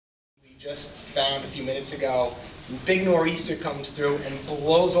just found a few minutes ago. Big nor'easter comes through and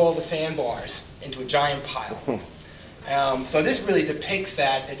blows all the sandbars into a giant pile. So this really depicts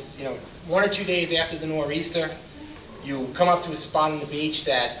that. It's 1 or 2 days after the nor'easter, you come up to a spot on the beach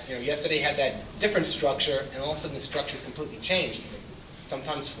that yesterday had that different structure, and all of a sudden the structure is completely changed.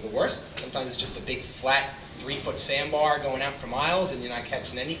 Sometimes for the worse. Sometimes it's just a big flat 3-foot sandbar going out for miles, and you're not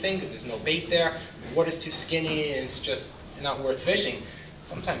catching anything because there's no bait there. The water's too skinny, and it's just not worth fishing.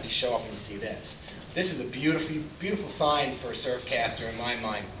 Sometimes you show up and you see this. This is a beautiful, beautiful sign for a surf caster in my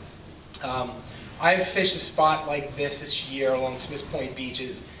mind. I've fished a spot like this year along Smiths Point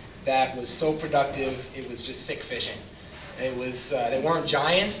beaches that was so productive, it was just sick fishing. It was, they weren't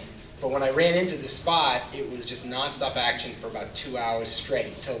giants, but when I ran into the spot, it was just nonstop action for about 2 hours straight,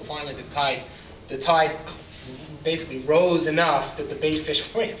 until finally the tide basically rose enough that the bait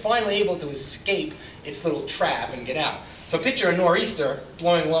fish were finally able to escape its little trap and get out. So picture a nor'easter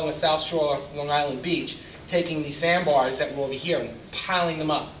blowing along the South Shore Long Island beach, taking these sandbars that were over here and piling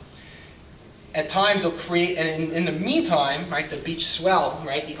them up. At times they'll create, and in the meantime, right, the beach swell,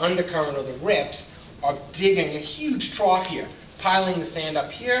 right, the undercurrent or the rips are digging a huge trough here, piling the sand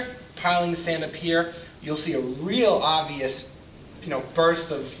up here, piling the sand up here. You'll see a real obvious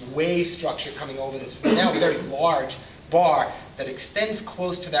burst of wave structure coming over this now very large bar that extends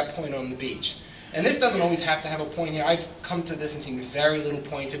close to that point on the beach. And this doesn't always have to have a point here. I've come to this and seen very little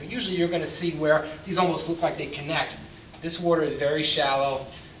points here, but usually you're going to see where these almost look like they connect. This water is very shallow.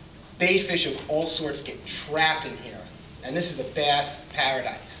 Bait fish of all sorts get trapped in here. And this is a bass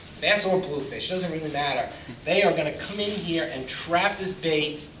paradise. Bass or bluefish, doesn't really matter. They are going to come in here and trap this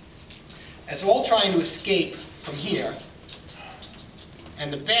bait. It's all trying to escape from here.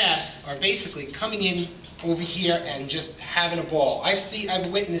 And the bass are basically coming in over here and just having a ball.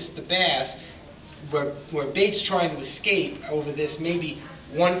 I've witnessed the bass where bait's trying to escape over this maybe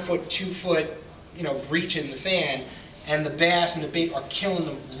 1 foot, 2 foot, breach in the sand, and the bass and the bait are killing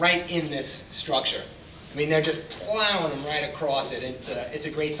them right in this structure. I mean, they're just plowing them right across it. It's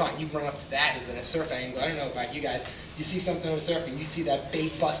a great sign. You run up to that as a surf angler. I don't know about you guys. You see something on surfing, you see that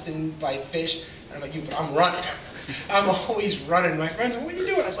bait busting by fish. I don't know about you, but I'm running. I'm always running. My friends, what are you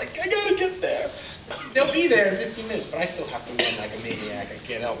doing? I was like, I gotta get there. They'll be there in 15 minutes, but I still have to run like a maniac. I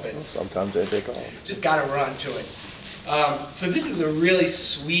can't help it. Well, sometimes they take off. Just gotta run to it. So this is a really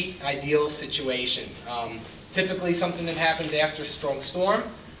sweet, ideal situation. Typically something that happens after a strong storm.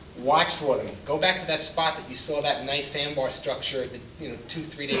 Watch for them. Go back to that spot that you saw that nice sandbar structure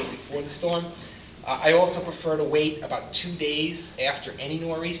 2-3 days before the storm. I also prefer to wait about 2 days after any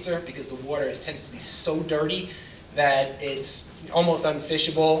nor'easter because the water tends to be so dirty that it's almost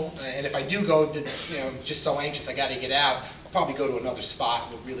unfishable. And if I do go, just so anxious I got to get out, I'll probably go to another spot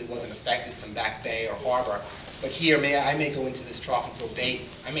that really wasn't affected, some back bay or harbor. But here, I may go into this trough and throw bait.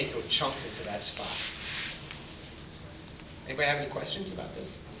 I may throw chunks into that spot. Anybody have any questions about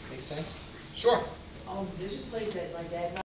this? Make sense? Sure. There's this place that my dad